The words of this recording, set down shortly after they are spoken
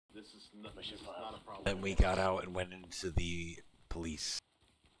is not a problem. Then we got out and went into the police.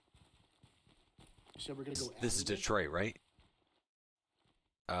 So we're gonna go. This is Detroit, right?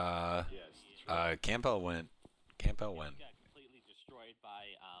 Yes. Campbell went. Campbell went. Got completely destroyed by,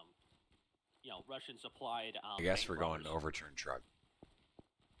 Russian supplied. I guess we're bank going robbers. overturned truck.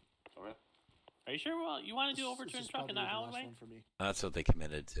 Okay. Are you sure? Well, you want to do overturned truck in the alleyway? For me. That's what they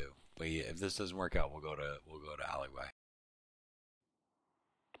committed to. But yeah, if this doesn't work out, we'll go to alleyway.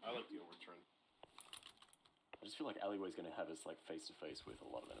 I like the overturn. I just feel like alleyway's gonna have us like face to face with a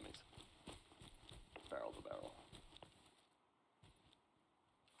lot of enemies. Barrel to barrel.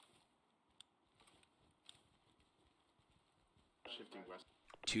 Shifting west.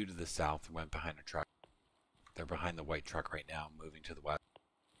 2 to the south went behind a truck. They're behind the white truck right now, moving to the west.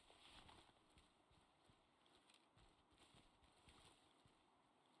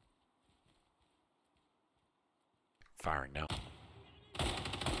 Firing now.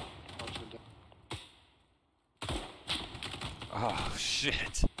 Oh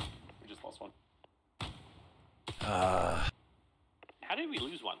shit. We just lost one. How did we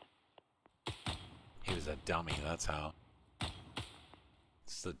lose one? He was a dummy, that's how.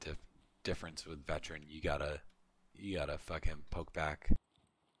 It's the difference with veteran. You gotta fucking poke back.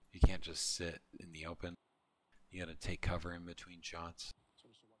 You can't just sit in the open. You gotta take cover in between shots.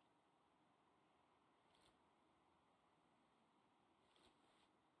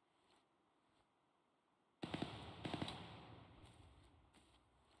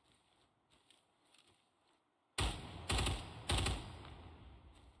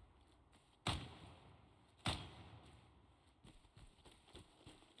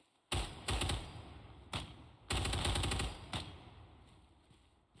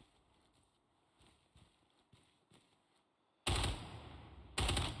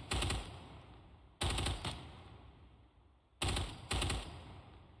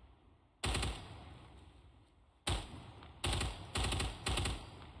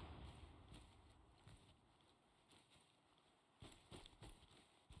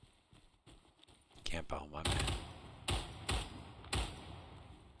 Campbell, my man.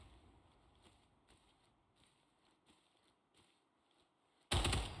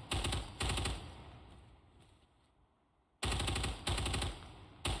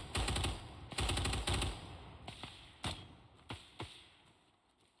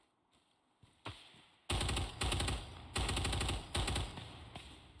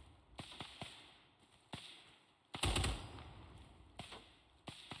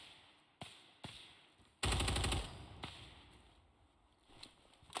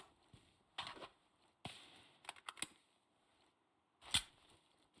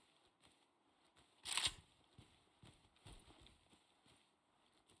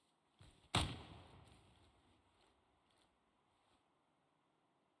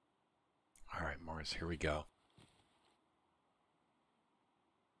 All right, Morris, here we go.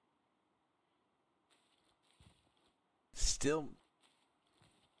 Still,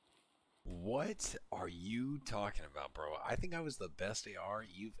 what are you talking about, bro? I think I was the best AR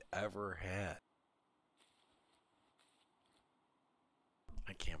you've ever had.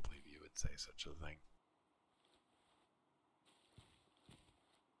 I can't believe you would say such a thing.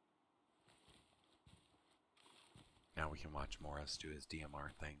 Now we can watch Morris do his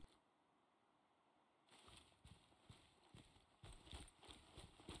DMR thing.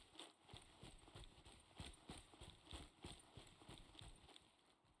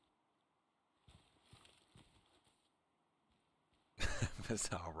 That's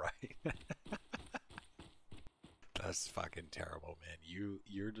all right. That's fucking terrible, man.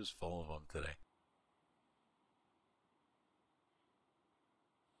 You're just full of them today.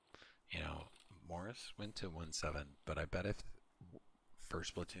 You know, Morris went to 1-7, but I bet if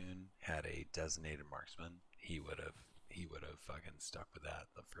first platoon had a designated marksman, he would have fucking stuck with that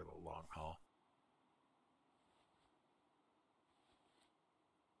for the long haul.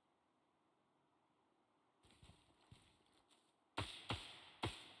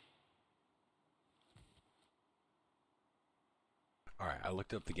 Alright, I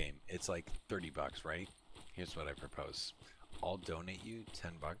looked up the game. It's like $30, right? Here's what I propose. I'll donate you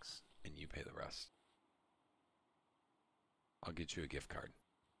 $10 and you pay the rest. I'll get you a gift card.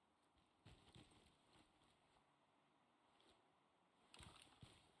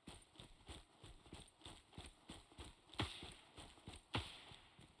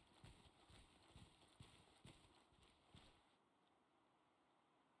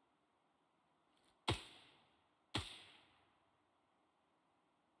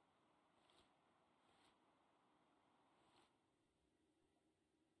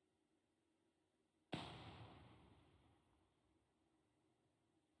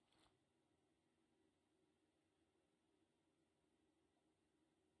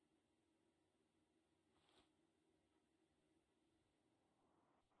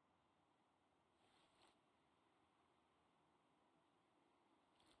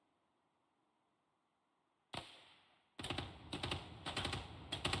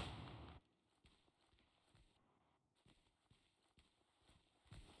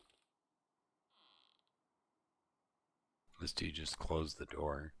 This dude just closed the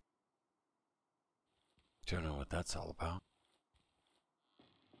door. Don't know what that's all about.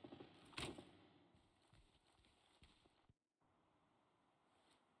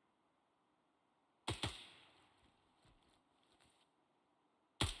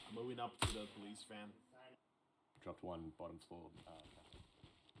 I'm moving up to the police van. Dropped one bottom floor.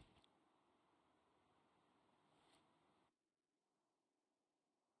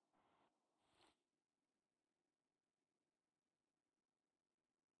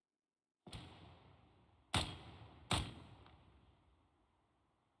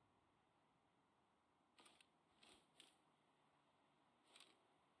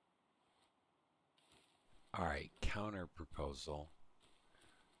 Alright, counter proposal.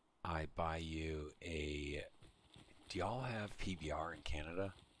 I buy you a... Do y'all have PBR in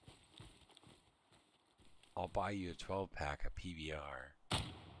Canada? I'll buy you a 12-pack of PBR,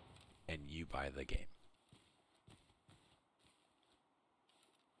 and you buy the game.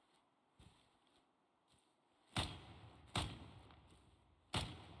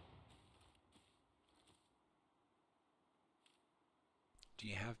 Do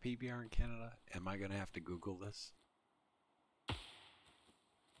you have PBR in Canada? Am I going to have to Google this?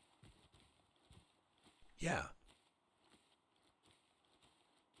 Yeah.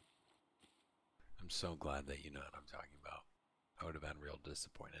 I'm so glad that you know what I'm talking about. I would have been real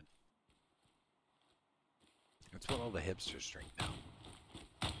disappointed. That's what all the hipsters drink now.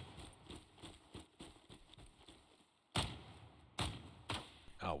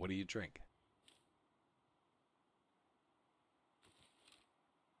 Oh, what do you drink?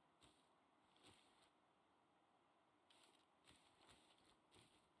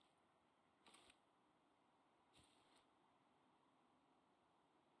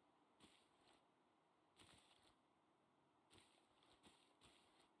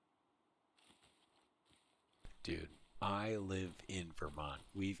 Dude, I live in Vermont.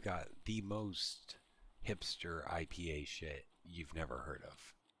 We've got the most hipster IPA shit you've never heard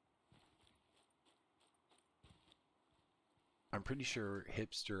of. I'm pretty sure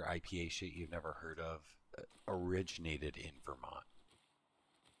hipster IPA shit you've never heard of originated in Vermont.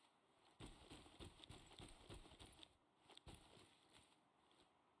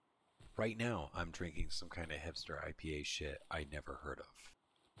 Right now, I'm drinking some kind of hipster IPA shit I never heard of.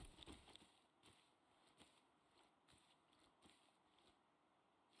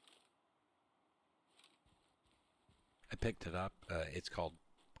 I picked it up. It's called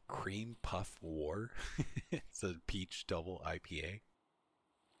Cream Puff War. It's a peach double IPA.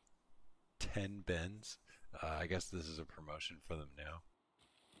 10 bends. I guess this is a promotion for them now.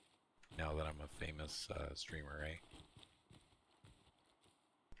 Now that I'm a famous streamer, right?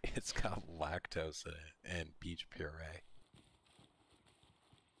 It's got lactose in it and peach puree.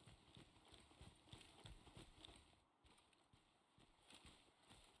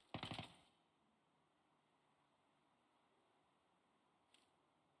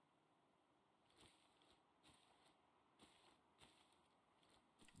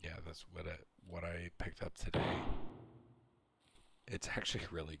 Yeah, that's what I picked up today. It's actually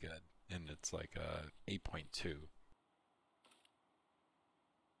really good, and it's like a 8.2.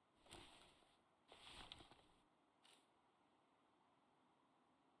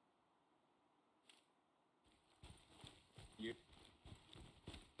 Yep.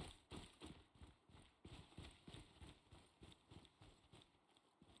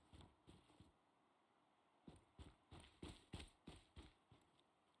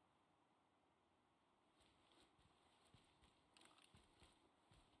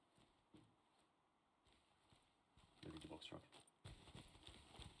 Maybe the box truck. I'm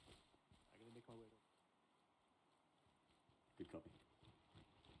gonna make my way. Good copy.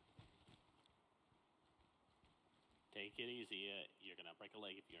 Take it easy. You're gonna break a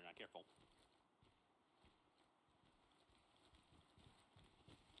leg if you're not careful.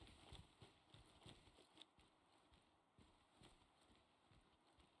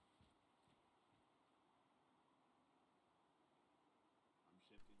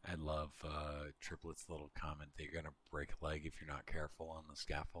 I love Triplet's little comment that you're gonna break a leg if you're not careful on the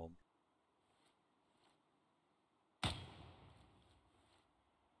scaffold.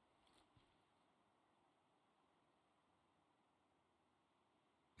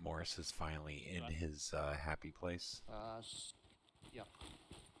 Morris is finally in his happy place. Yeah.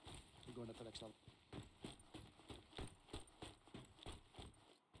 We're going to the next level.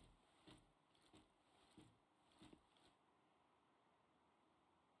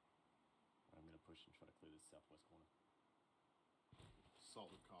 I'm going to push and try to clear this southwest corner.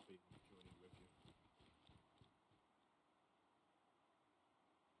 Solid copy. I'm joining with you.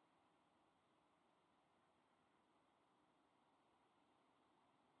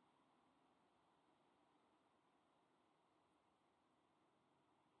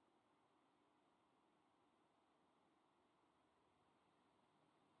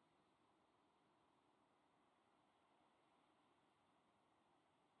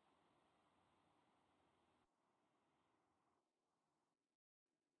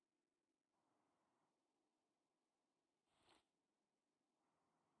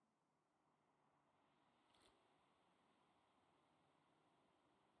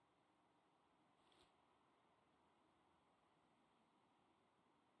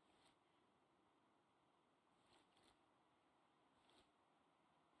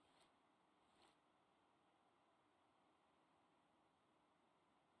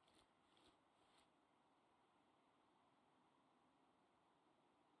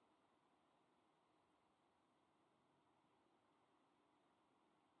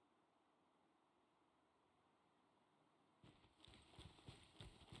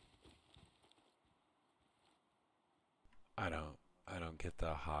 I don't get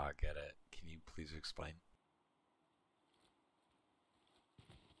the ha, get it. Can you please explain?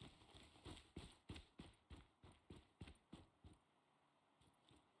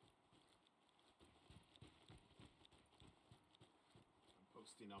 I'm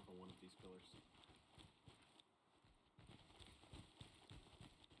posting up on one of these pillars.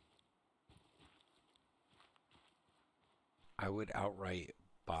 I would outright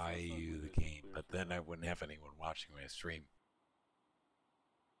buy you the game, but then I wouldn't have anyone watching my stream.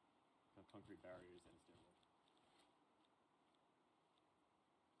 Have concrete barriers and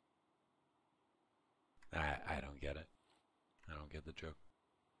stairwell. I don't get it. I don't get the joke.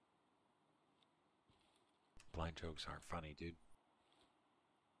 Blind jokes aren't funny, dude.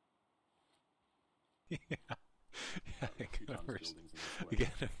 Yeah. Yeah, I Two times first. buildings in this way.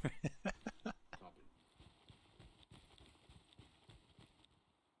 Again. Copy.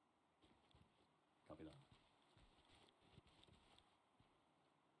 Copy that.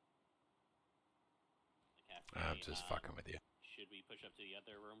 The cafe, I'm just fucking with you. Should we push up to the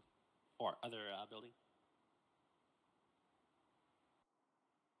other room? Or other building?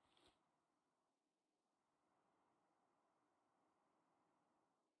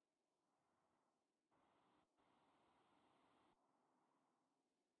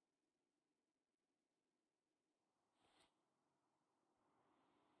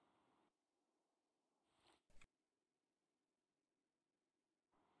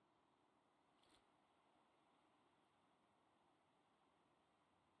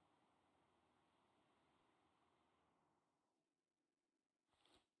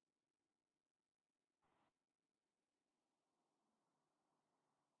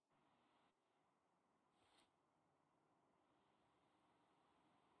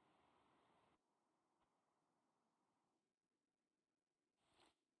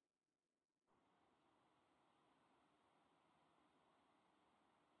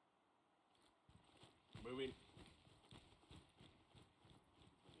 Moving.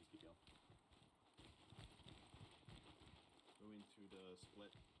 Please keep going. Moving to the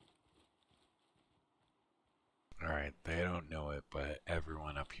split. Alright, they don't know it, but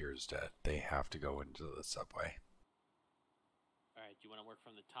everyone up here is dead. They have to go into the subway. Alright, do you want to work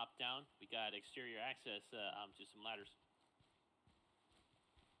from the top down? We got exterior access to some ladders.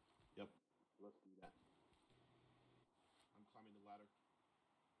 Yep. Let's do that. I'm climbing the ladder.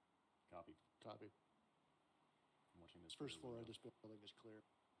 Copy. Copy. I'm watching this. First floor window. of this building is clear.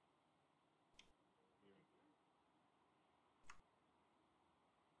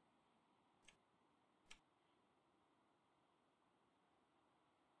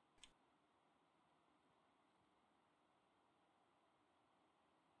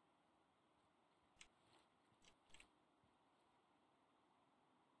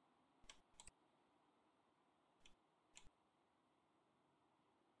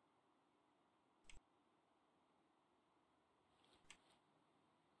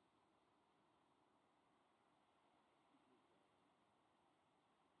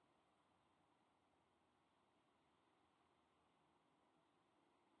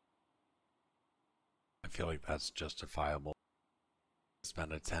 I feel like that's justifiable.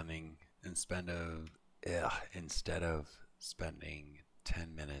 Instead of spending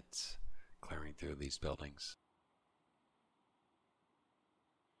 10 minutes clearing through these buildings.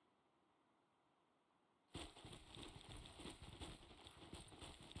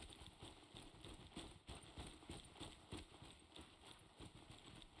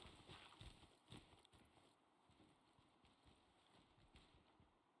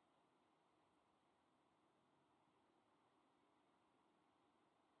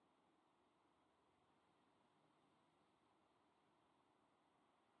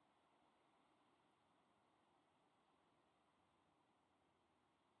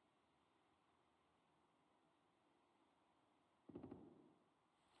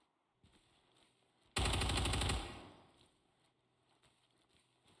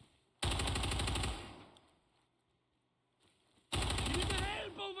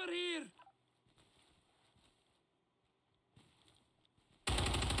 Over here!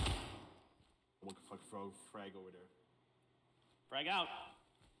 One can fuck throw frag over there. Frag out!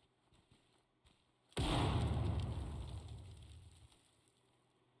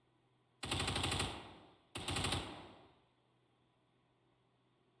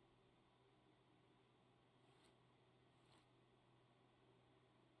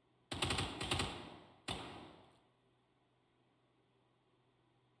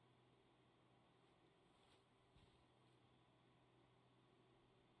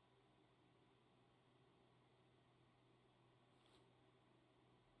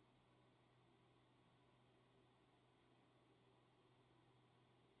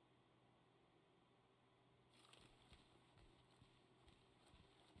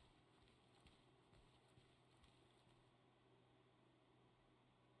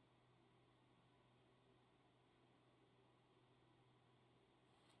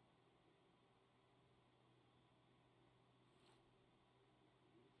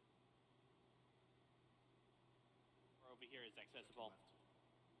 here is accessible.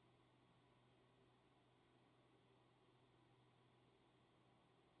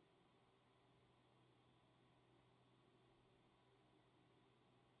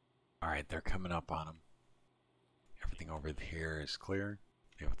 Alright, they're coming up on him. Everything over here is clear.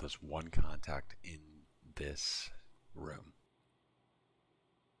 We have this one contact in this room.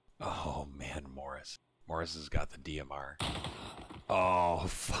 Oh man, Morris. Morris has got the DMR. Oh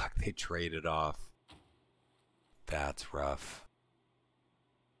fuck, they traded off. That's rough.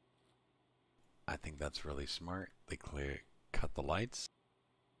 I think that's really smart. They cut the lights.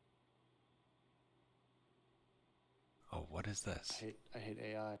 Oh, what is this? I hate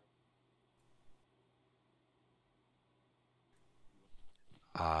AI.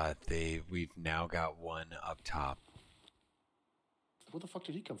 We've now got one up top. Where the fuck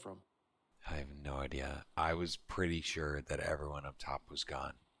did he come from? I have no idea. I was pretty sure that everyone up top was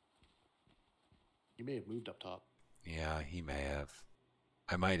gone. He may have moved up top. Yeah, he may have.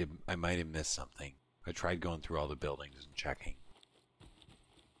 I might have missed something. I tried going through all the buildings and checking.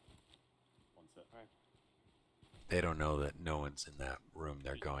 One set. All right. They don't know that no one's in that room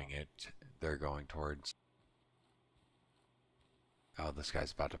they're going towards. Oh, this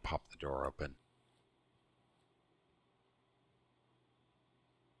guy's about to pop the door open.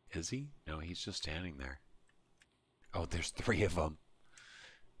 Is he? No, he's just standing there. Oh, there's 3 of them.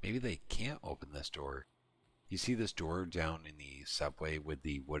 Maybe they can't open this door. You see this door down in the subway with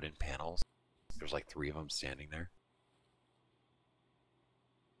the wooden panels? There's like 3 of them standing there.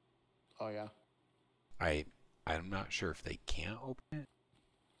 Oh yeah. I'm not sure if they can't open it.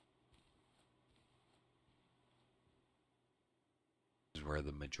 This is where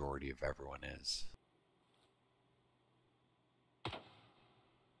the majority of everyone is.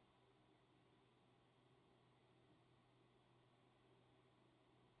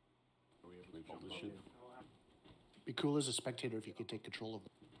 We jump the ship. Be cool as a spectator if you could take control of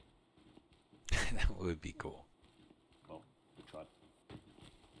them. That would be cool. Well, we tried.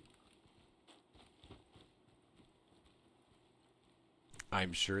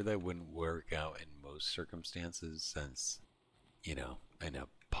 I'm sure that wouldn't work out in most circumstances since, you know, in a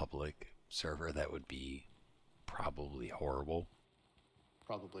public server that would be probably horrible.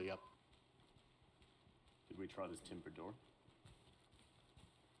 Probably, yep. Did we try this timber door?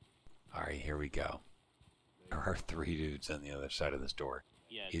 Alright, here we go. There are 3 dudes on the other side of this door.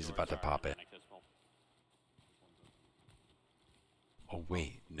 Yeah, He's doors about to are pop it. inaccessible. Oh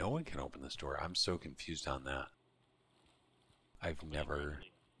wait, no one can open this door. I'm so confused on that. I've never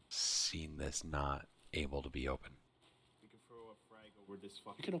seen this not able to be open. We can throw a frag over this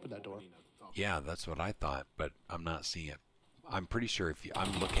fucking. You can open that door. opening at the top. Yeah, that's what I thought, but I'm not seeing it. I'm pretty sure if you,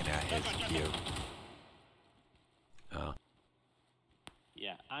 I'm looking at his view. Oh,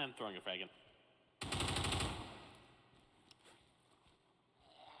 Yeah, I am throwing a frag in.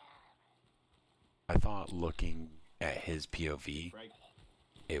 I thought looking at his POV, Frag.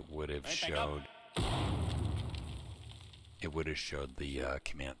 it would have Right, back up. showed. It would have showed the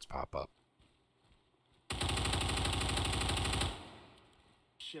commands pop up.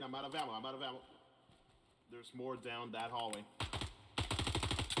 Shit, I'm out of ammo. I'm out of ammo. There's more down that hallway.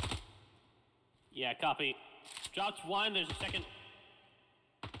 Yeah, copy. Dropped 1, there's a second.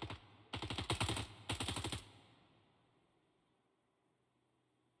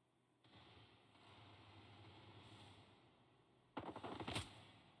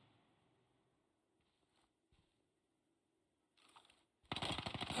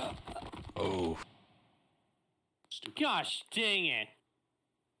 Oh, Stupid. Gosh dang it.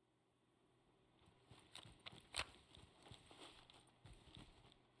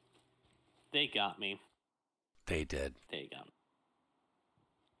 They got me. they did. They got me.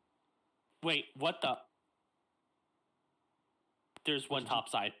 Wait, what the? There's one top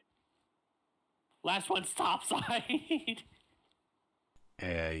side. Last one's top side.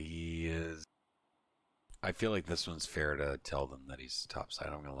 He is. I feel like this one's fair to tell them that he's topside.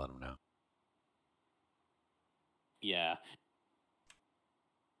 I'm gonna let him know. Yeah.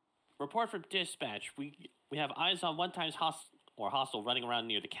 Report from dispatch. We have eyes on one times hostile running around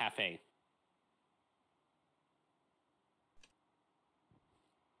near the cafe.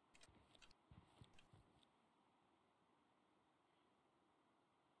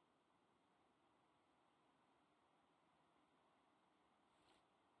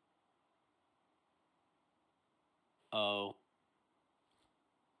 Oh.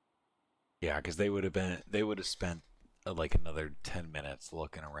 Yeah, because they would have spent like another 10 minutes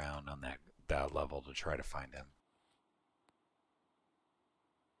looking around on that level to try to find him.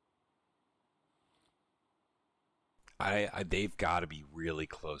 They've got to be really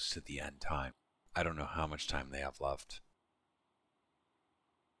close to the end time. I don't know how much time they have left.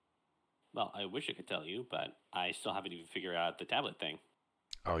 Well, I wish I could tell you, but I still haven't even figured out the tablet thing.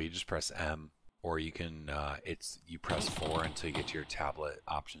 Oh, you just press M, or you can you press 4 until you get to your tablet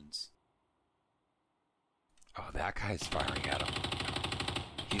options. Oh, that guy's firing at him.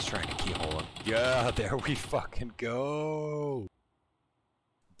 He's trying to keyhole him. Yeah, there we fucking go.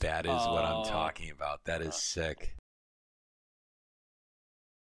 That is what I'm talking about. That is sick.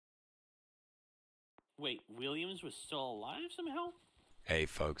 Wait, Williams was still alive somehow? Hey,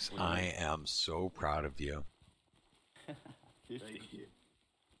 folks, I am so proud of you. 50. Thank you.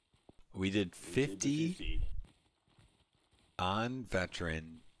 We did 50 on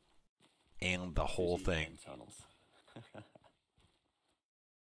veteran and the whole 50 thing. in tunnels.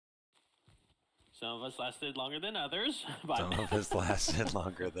 Some of us lasted longer than others. But Some of us lasted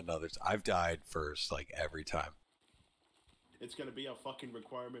longer than others. I've died first, like, every time. It's gonna be a fucking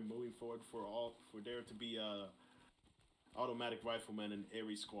requirement moving forward for there to be a automatic rifleman in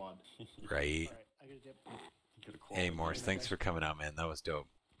every squad. Right? All right, I gotta dip. Good Hey, quality. Morris, thanks for coming out, man. That was dope.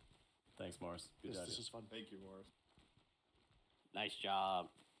 Thanks, Morris. Good This idea. is fun. Thank you, Morris. nice job.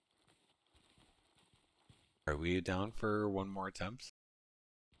 Are we down for one more attempt?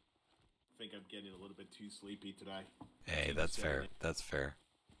 I think I'm getting a little bit too sleepy today. Hey, that's fair. That's fair.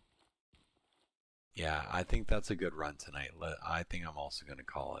 Yeah, I think that's a good run tonight. I think I'm also going to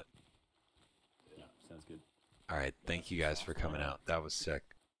call it. Yeah, sounds good. All right, thank you guys for coming out. That was sick.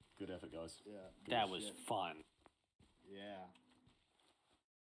 Good effort, guys. Yeah. That was shit. fun. Yeah.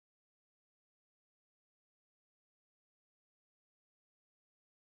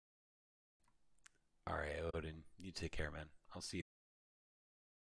 All right, Odin, you take care, man. I'll see you.